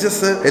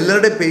ജഡ്ജസ്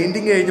എല്ലാവരുടെയും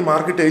പെയിന്റിങ് കഴിഞ്ഞ്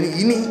മാർക്കിട്ട് കഴിഞ്ഞ്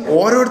ഇനി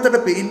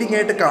ഓരോരുത്തരുടെ പെയിന്റിംഗ്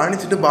ആയിട്ട്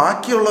കാണിച്ചിട്ട്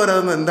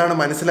ബാക്കിയുള്ളവരതൊന്ന് എന്താണ്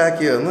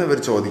മനസ്സിലാക്കിയതെന്ന് ഇവർ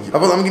ചോദിക്കും.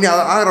 അപ്പൊ നമുക്കിനി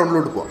ആ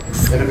റൗണ്ടിലോട്ട് പോവാം.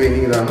 എന്റെ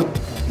പെയിന്റിംഗ് ഇതാണ്.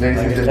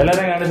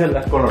 എല്ലാവരെയും കാണിച്ചല്ല.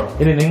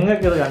 ഇനി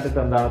നിങ്ങൾക്ക് ഇത് കണ്ടിട്ട്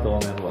എന്താണ്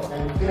തോന്നിയെന്ന്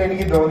പറഞ്ഞു.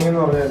 എനിക്ക്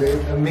തോന്നിയെന്ന് പറഞ്ഞാല്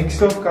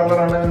മിക്സ് ഓഫ്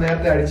കളറാണ്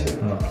നേരത്തെ അടിച്ചത്.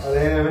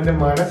 അതായത് അവന്റെ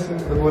മനസ്സ്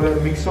അതുപോലെ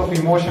മിക്സ് ഓഫ്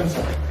ഇമോഷൻസ്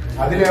ആണ്.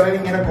 അതിൽ അവൻ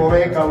ഇങ്ങനെ കുറെ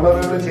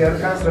കളറുകൾ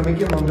ചേർക്കാൻ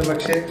ശ്രമിക്കുന്നുണ്ട്.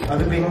 പക്ഷെ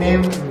അത്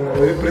പിന്നെയും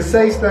ഒരു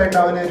പ്രിസൈസ്ഡ് ആയിട്ട്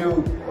അവനൊരു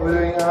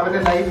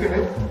അവന്റെ ലൈഫില്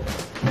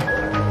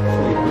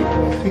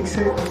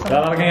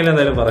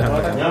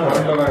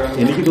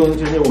എനിക്ക്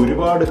തോന്നിച്ചു കഴിഞ്ഞാൽ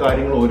ഒരുപാട്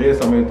കാര്യങ്ങൾ ഒരേ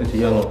സമയത്ത്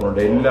ചെയ്യാൻ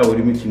നോക്കുന്നുണ്ട്. എല്ലാം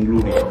ഒരുമിച്ച്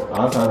ഇൻക്ലൂഡ് ചെയ്യാം.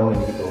 ആ സാധനങ്ങൾ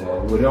എനിക്ക് തോന്നുന്നത്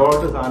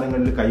ഒരുപാട്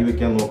സാധനങ്ങളിൽ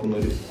കൈവയ്ക്കാൻ നോക്കുന്ന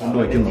ഒരു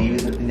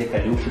ജീവിതത്തിന്റെ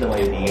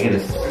കലുഷിതമായ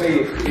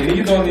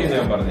എനിക്ക് തോന്നി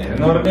ഞാൻ പറഞ്ഞു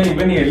എന്ന് പറഞ്ഞാൽ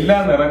ഇവന് എല്ലാ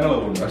നിറങ്ങളും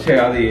ഉണ്ട്. പക്ഷെ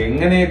അത്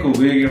എങ്ങനെയൊക്കെ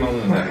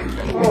ഉപയോഗിക്കണമെന്ന്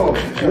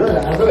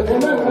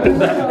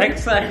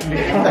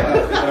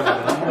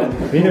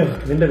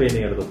നിന്റെ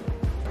പെയിന്റിംഗ് എടുത്തു.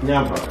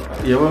 ഞാൻ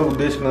യവൻ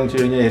ഉദ്ദേശിക്കുന്നത് വെച്ച്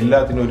കഴിഞ്ഞാൽ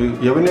എല്ലാത്തിനും ഒരു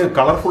യവന്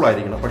കളർഫുൾ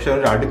ആയിരിക്കണം. പക്ഷെ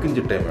അതിനൊരു അടുക്കും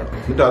ചിട്ടയും വേണം.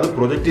 എന്നിട്ട് അത്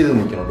പ്രൊജക്ട് ചെയ്ത്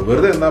നിൽക്കണുണ്ട്.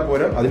 വെറുതെ എന്നാൽ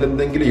പോരാ,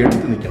 അതിലെന്തെങ്കിലും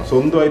എടുത്ത് നിൽക്കണം.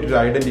 സ്വന്തമായിട്ടൊരു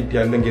ഐഡന്റിറ്റി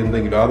അല്ലെങ്കിൽ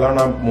എന്തെങ്കിലും. അതാണ്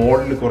ആ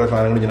മോഡലിൽ കുറെ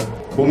സാധനങ്ങൾ ഇങ്ങനെ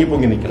പൊങ്ങി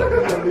പൊങ്ങി നിൽക്കണം.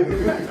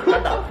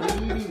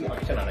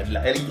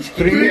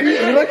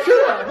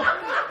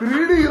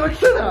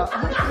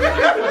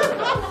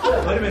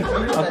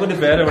 അപ്പന്റെ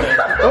പേരെവിടെ?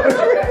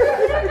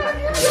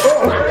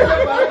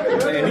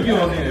 എനിക്ക്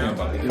തോന്നി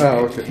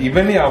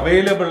ഇവന്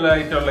അവൈലബിൾ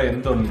ആയിട്ടുള്ള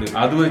എന്തുണ്ട്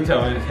അത് വെച്ച്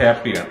അവൻ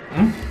ഹാപ്പിയാണ്.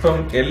 ഇപ്പം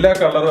എല്ലാ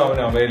കളറും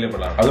അവന്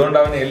അവൈലബിൾ ആണ്. അതുകൊണ്ട്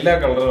അവൻ എല്ലാ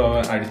കളറും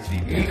അവൻ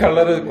അടിച്ചിരിക്കും. ഈ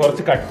കളർ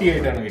കുറച്ച്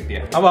കട്ടിയായിട്ടാണ്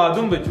കിട്ടിയത്. അപ്പൊ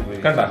അതും വെച്ചു പോയി.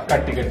 കണ്ട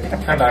കട്ടി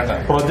കണ്ട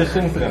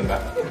പ്രൊജക്ഷൻസ് കണ്ട,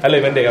 അല്ല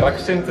ഇവന്റെ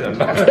ഇറക്ഷൻസ്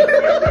കണ്ട.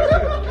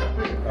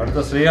 അടുത്ത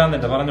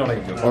ശ്രീകാന്തിന്റെ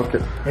പറഞ്ഞോളായിരിക്കും.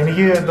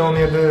 എനിക്ക്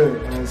തോന്നിയത്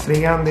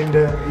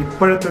ശ്രീകാന്തിന്റെ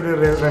ഇപ്പോഴത്തെ ഒരു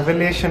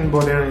റെവലേഷൻ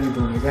പോലെയാണ് എനിക്ക്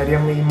തോന്നിയത്.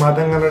 കാര്യം ഈ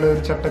മതങ്ങളുടെ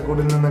ഒരു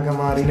ചട്ടക്കൂടിൽ നിന്നൊക്കെ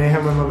മാറി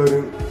സ്നേഹം എന്നുള്ളൊരു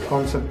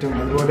കോൺസെപ്റ്റും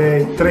അതുപോലെ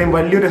ഇത്രയും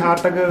വലിയൊരു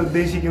ഹാർട്ടൊക്കെ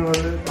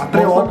ഉദ്ദേശിക്കുന്നത്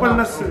അത്രയും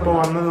ഓപ്പൺനെസ് ഇപ്പൊ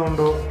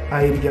വന്നതുകൊണ്ടോ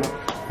ആയിരിക്കണം.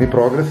 നീ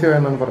പ്രോഗ്രസീവ്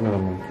ആണെന്നാണ് പറഞ്ഞത്.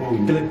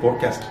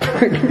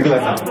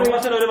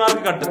 ഒരു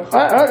മാർക്ക് കട്ട്.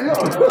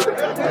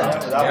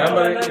 ഞാൻ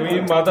പറയും ഈ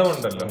മതം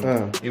ഉണ്ടല്ലോ,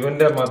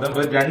 ഇവന്റെ മതം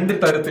 2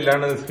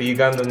 തരത്തിലാണ്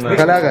ശ്രീകാന്ത് എന്ന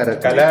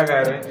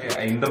കലാകാരൻ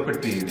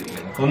ഇന്റർപ്രറ്റ്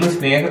ചെയ്തിരിക്കുന്നത്. ഒന്ന്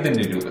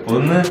സ്നേഹത്തിന്റെ രൂപം,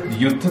 ഒന്ന്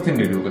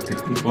യുദ്ധത്തിന്റെ രൂപത്തിൽ,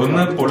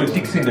 ഒന്ന്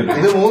പൊളിറ്റിക്സിന്റെ രൂപം.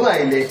 ഇത് 3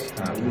 ആയില്ലേ?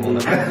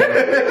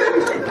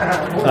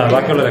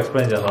 ബാക്കിയുള്ള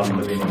എക്സ്പ്ലെയിൻ ചെയ്യാം.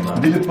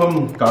 ഇതിലിപ്പം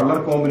കളർ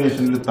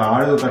കോമ്പിനേഷനിൽ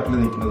താഴെ തട്ടിൽ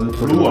നിൽക്കുന്നത്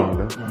ബ്ലൂ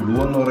ആണ്. ബ്ലൂ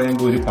എന്ന്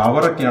പറയുമ്പോൾ ഒരു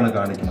പവറൊക്കെയാണ്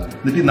കാണിക്കുന്നത്.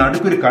 എന്നിട്ട് ഈ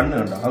നടുക്കൊരു കണ്ണ്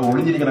കണ്ട, അത്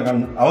ഒളിഞ്ഞിരിക്കുന്ന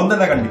കണ്ണ് അവൻ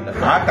തന്നെ കണ്ടില്ല.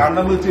 ആ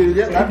കണ്ണെന്ന് വെച്ച്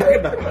കഴിഞ്ഞാൽ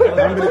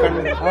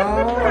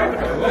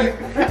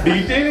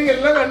ഡീറ്റെയിലിംഗ്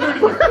എല്ലാം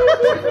കണ്ടുപിടിക്കും.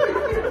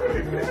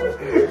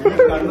 ഈ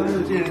കണ്ണെന്ന്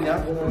വെച്ച് കഴിഞ്ഞാൽ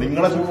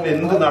നിങ്ങളെ ചുറ്റും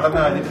എന്ത്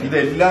നടന്നാലും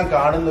ഇതെല്ലാം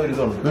കാണുന്ന ഒരു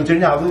ഇതുണ്ട്. എന്ന് വെച്ച്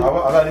കഴിഞ്ഞാൽ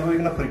അത്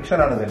അനുഭവിക്കുന്ന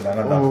ഫ്രിക്ഷനാണ് ഇതെല്ലാം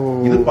കണ്ട.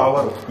 ഇത്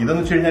പവർ,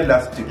 ഇതെന്ന് വെച്ച് കഴിഞ്ഞാൽ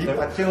ലസ്റ്റ്. ഈ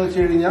പച്ചയെന്ന് വെച്ച്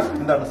കഴിഞ്ഞാൽ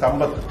എന്താണ്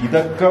സമ്പത്ത്.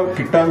 ഇതൊക്കെ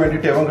കിട്ടാൻ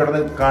വേണ്ടിയിട്ട് അവൻ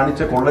കിടന്ന്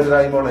കാണിച്ച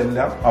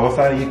കൊള്ളരുതായ്മകളെല്ലാം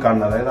അവസാനം ഈ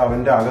കണ്ണ്, അതായത്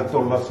അവന്റെ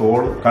അകത്തുള്ള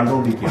സോള്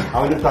കണ്ടുകൊണ്ടിരിക്കുകയാണ്.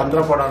 അവന്റെ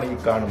തന്ത്രപ്പാടാണ് ഈ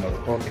കാണുന്നത്.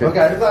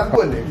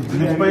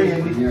 ഇതിലിപ്പോ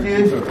എനിക്ക്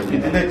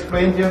ഇതിൽ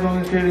എക്സ്പ്ലെയിൻ ചെയ്യാന്ന്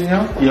വെച്ച്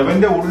കഴിഞ്ഞാൽ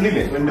ഇവന്റെ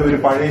ഉള്ളില് ഇവന്റെ ഒരു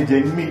പഴയ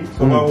ജന്മി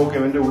സ്വഭാവമൊക്കെ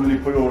ഇവന്റെ ഉള്ളിൽ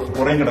ഇപ്പോഴും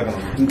ഉറങ്ങി കിടക്കണം.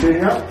 എന്ന് വെച്ച്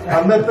കഴിഞ്ഞാൽ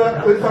അന്നത്തെ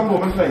ഒരു സംഭവം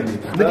മനസ്സിലായില്ലേ.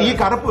 എന്നിട്ട് ഈ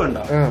കറുപ്പ് കണ്ട,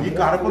 ഈ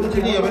കറുപ്പ് എന്ന് വെച്ച്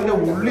കഴിഞ്ഞാൽ ഇവന്റെ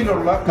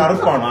ഉള്ളിലുള്ള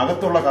കറുപ്പാണ്,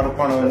 അകത്തുള്ള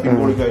കറുപ്പാണ് അവൻ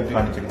സിംബോളിക്കായിട്ട്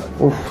കാണിച്ചിരുന്നത്.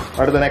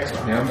 അടുത്ത നെക്സ്റ്റ്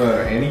ഞാൻ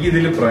പറയാം,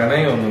 എനിക്കിതിൽ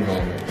പ്രണയം ഒന്നും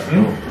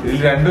തോന്നുന്നു. ഇതിൽ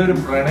രണ്ടുപേരും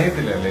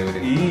പ്രണയത്തിലല്ലേ ഇവര്.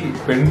 ഈ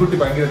പെൺകുട്ടി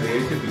ഭയങ്കര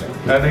ദേഷ്യത്തില്ല.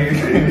 കാരണം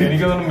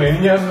എനിക്ക് തോന്നുന്നു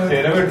മെനിഞ്ഞാന്ന്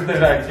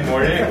ചെലവെടുത്തിട്ട് അടിച്ച്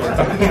മുഴയെ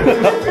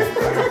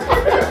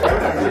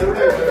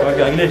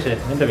അഖിലേഷ്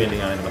നിന്റെ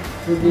പെയിന്റിംഗ് ആണെങ്കിലും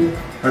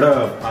ഇവിടെ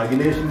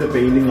അഖിലേഷിന്റെ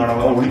പെയിന്റിംഗ് ആണ്.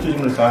 ഒളിച്ചു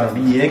വെച്ചിരുന്ന സാധനം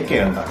ഈ AK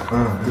കണ്ട,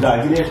 ഇത്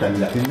അഖിലേഷ്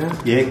അല്ല,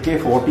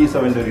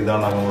 AK-47 ഒരു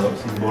ഇതാണ് നമ്മളോട്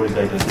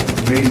സിംബോളിക്കായിട്ട്.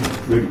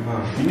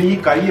 പിന്നെ ഈ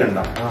കൈ കണ്ട,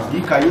 ഈ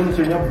കൈ എന്ന്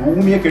വെച്ച് കഴിഞ്ഞാൽ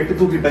ഭൂമിയെ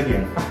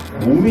കെട്ടിത്തൂക്കിയിട്ടൊക്കെയാണ്.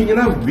 ഭൂമി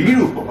ഇങ്ങനെ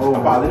വീഴും ഇപ്പൊ.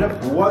 അപ്പൊ അതിനെ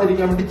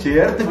പോവാതിരിക്കാൻ വേണ്ടി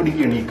ചേർത്ത്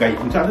പിടിക്കുകയാണ് ഈ കൈ.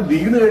 പക്ഷെ അത്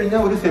വീണ്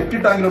കഴിഞ്ഞാൽ ഒരു സെപ്റ്റി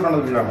ടാങ്കിലോട്ടാണ്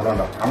അത് വീഴാൻ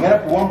പാടണ്ട. അങ്ങനെ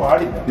പോവാൻ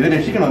പാടില്ല. ഇത്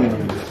രക്ഷിക്കണം.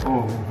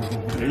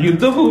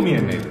 യുദ്ധഭൂമി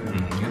തന്നെ,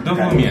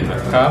 യുദ്ധഭൂമി തന്നെ.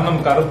 കാരണം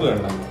കറുപ്പ്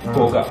കണ്ട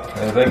പുക,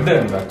 റെഡ്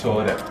കണ്ട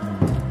ചോര,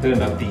 ഇത്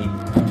കണ്ട തീ,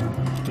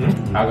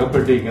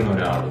 അകപ്പെട്ടിരിക്കുന്ന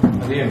ഒരാള്.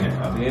 അത്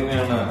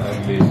തന്നെയാണ്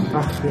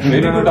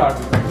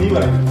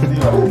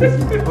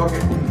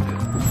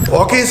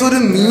ഓക്കെ. സോ ഒരു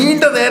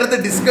നീണ്ട നേരത്തെ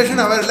ഡിസ്കഷൻ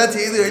അവരെല്ലാം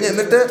ചെയ്ത് കഴിഞ്ഞ്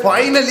എന്നിട്ട്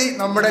ഫൈനലി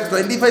നമ്മുടെ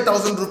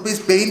 25,000 rupees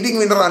പെയിന്റിംഗ്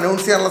വിന്നർ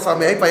അനൗൺസ് ചെയ്യാനുള്ള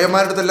സമയമായി.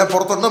 പയ്യന്മാരുടെ അടുത്തെല്ലാം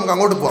പുറത്തുണ്ട്, നമുക്ക്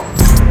അങ്ങോട്ട് പോവാം.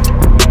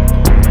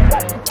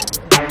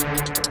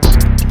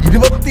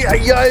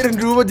 25,000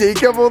 രൂപ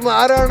ജയിക്കാൻ പോകുന്ന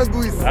ആരാണ്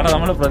ഗുയിസ്? കാരണം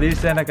നമ്മൾ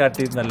പ്രതീക്ഷിച്ചതിനെ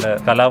കാട്ടി നല്ല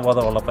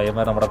കലാബോധമുള്ള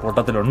പയ്യന്മാർ നമ്മുടെ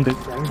കൂട്ടത്തിലുണ്ട്.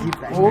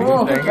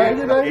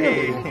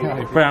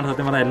 ഇപ്പോഴാണ്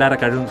സത്യം പറഞ്ഞാൽ എല്ലാവരുടെ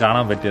കഴിവും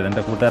കാണാൻ പറ്റിയത്.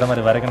 എന്റെ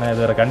കൂട്ടുകാരന്മാര് വരയ്ക്കണ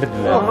ഇതുവരെ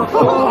കണ്ടിട്ടില്ല.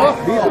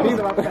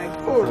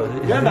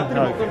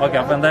 ഓക്കെ,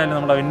 അപ്പൊ എന്തായാലും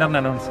നമ്മുടെ വിന്നറിനെ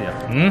അനൗൺസ് ചെയ്യാം.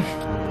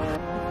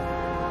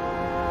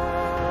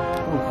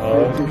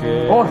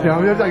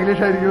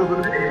 അഖിലേഷ് ആയിരിക്കും.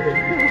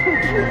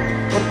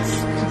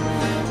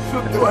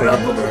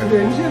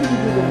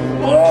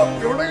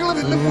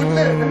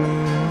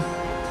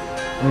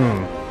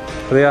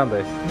 ശ്രീകാന്ത്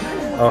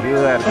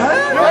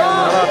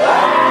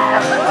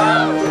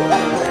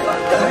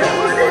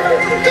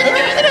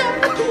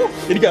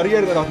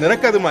എനിക്കറിയായിരുന്നു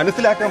നിനക്കത്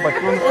മനസ്സിലാക്കാൻ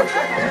പറ്റുമെന്ന്.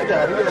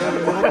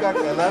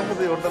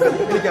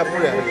 എനിക്ക്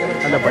അപ്പോഴേ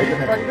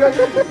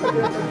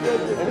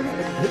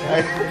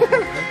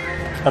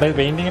അല്ല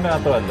പെയിന്റിങ്ങിന്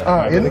മാത്രമല്ല,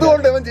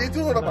 എന്തുകൊണ്ട് ഇവൻ ജയിച്ചു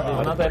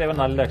ഇതിനകത്ത് ഇവൻ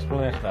നല്ല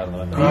എക്സ്പ്ലനേഷൻ ആയിരുന്നു.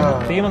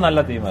 ടീം നല്ല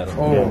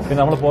ടീമായിരുന്നു. പിന്നെ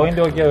നമ്മൾ പോയിന്റ്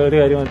നോക്കിയ ഒരു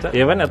കാര്യം വെച്ചാൽ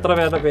ഇവൻ എത്ര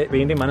പേരുടെ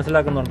പെയിന്റിംഗ്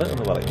മനസ്സിലാക്കുന്നുണ്ട്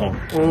എന്ന് പറയും.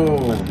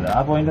 ആ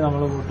പോയിന്റ്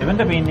നമ്മൾ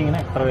ഇവന്റെ പെയിന്റിങ്ങിനെ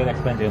എത്ര പേര്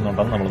എക്സ്പ്ലെയിൻ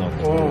ചെയ്യുന്നുണ്ടെന്ന് നമ്മൾ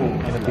നോക്കും.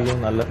 അതിന്റെ ടീം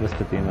നല്ല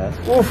ബെസ്റ്റ്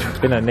ടീമായിരുന്നു.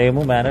 പിന്നെ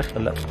നെയിമും മാനേജ്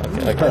അല്ല.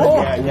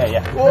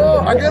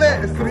 അങ്ങനെ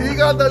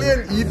ശ്രീകാന്ത് അളിയൻ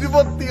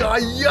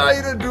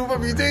 25,000 രൂപ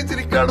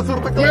വിജയിച്ചിരിക്കുകയാണ്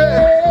സുഹൃത്തുക്കളെ.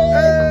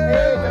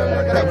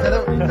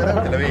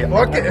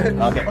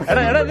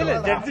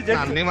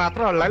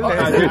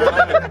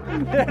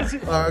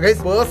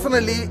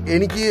 പേഴ്സണലി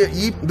എനിക്ക്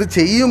ഈ ഇത്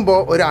ചെയ്യുമ്പോ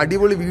ഒരു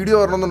അടിപൊളി വീഡിയോ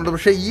വരണമെന്നുണ്ട്.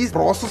 പക്ഷെ ഈ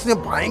പ്രോസസ് ഞാൻ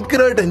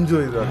ഭയങ്കരമായിട്ട്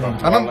എൻജോയ് ചെയ്തു കേട്ടോ.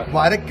 കാരണം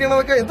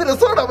വരയ്ക്കണതൊക്കെ എന്ത്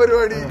രസമാണ്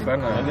പരിപാടി.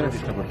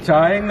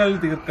 ചായങ്ങൾ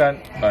തീർക്കാൻ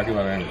ബാക്കി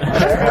പറയാൻ.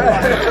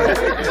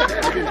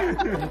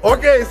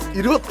 ഓക്കെ,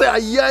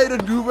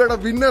 25,000 രൂപയുടെ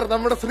വിന്നർ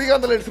നമ്മുടെ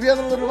ശ്രീകാന്ത്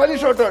വലിയ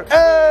ഷോട്ട്.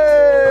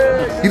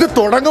 ഇത്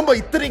തുടങ്ങുമ്പോ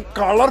ഇത്രയും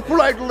കളർഫുൾ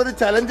ആയിട്ടുള്ള ഒരു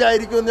ചലഞ്ച്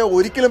ആയിരിക്കും എന്ന് ഞാൻ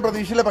ഒരിക്കലും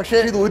പ്രതീക്ഷയില്ല. പക്ഷേ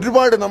ഇത്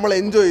ഒരുപാട് നമ്മൾ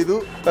എൻജോയ് ചെയ്തു.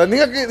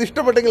 നിങ്ങൾക്ക് ഇത്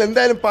ഇഷ്ടപ്പെട്ടെങ്കിൽ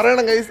എന്തായാലും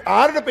പറയണം ഗൈസ്.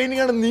 ആരുടെ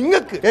പെയിന്റിംഗ് ആണ്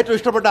നിങ്ങൾക്ക് ഏറ്റവും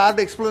ഇഷ്ടപ്പെട്ട,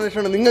 ആരുടെ എക്സ്പ്ലനേഷൻ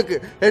ആണ് നിങ്ങൾക്ക്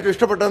ഏറ്റവും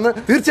ഇഷ്ടപ്പെട്ടതെന്ന്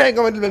തീർച്ചയായും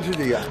കമന്റിൽ മെൻഷൻ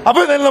ചെയ്യുക.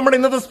 അപ്പോൾ എന്തായാലും നമ്മുടെ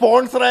ഇന്നത്തെ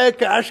സ്പോൺസറായ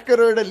ക്യാഷ്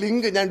കരോയുടെ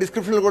ലിങ്ക് ഞാൻ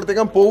ഡിസ്ക്രിപ്ഷനിൽ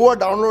കൊടുത്തേക്കാം. പോവുക,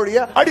 ഡൗൺലോഡ്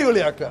ചെയ്യുക,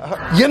 അടിപൊളിയാക്കുക.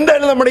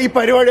 എന്തായാലും നമ്മുടെ ഈ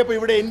പരിപാടി അപ്പോൾ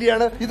ഇവിടെ എൻഡ്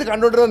ചെയ്യാണ്. ഇത്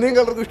കണ്ടുകൊണ്ടിരുന്ന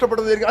നിങ്ങൾക്ക്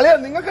ഇഷ്ടപ്പെട്ടതായിരിക്കും. അല്ലെ,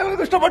 നിങ്ങൾക്ക്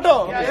എല്ലാവർക്കും ഇഷ്ടപ്പെട്ടോ?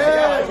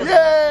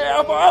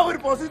 അപ്പൊ ആ ഒരു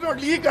പോസിറ്റീവ്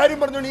ഈ കാര്യം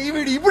പറഞ്ഞോണ്ട് ഈ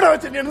വീഡിയോ ഇവിടെ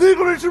വെച്ച് തന്നെയാണ്.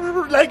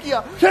 ലൈക്ക്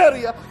ചെയ്യുക, ഷെയർ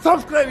ചെയ്യുക,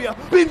 സബ്സ്ക്രൈബ്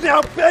ചെയ്യുക, പിന്നെ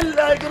ബെൽ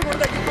ഐക്കൺ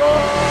കൊണ്ടാക്കി.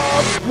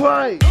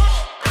 ബൈ.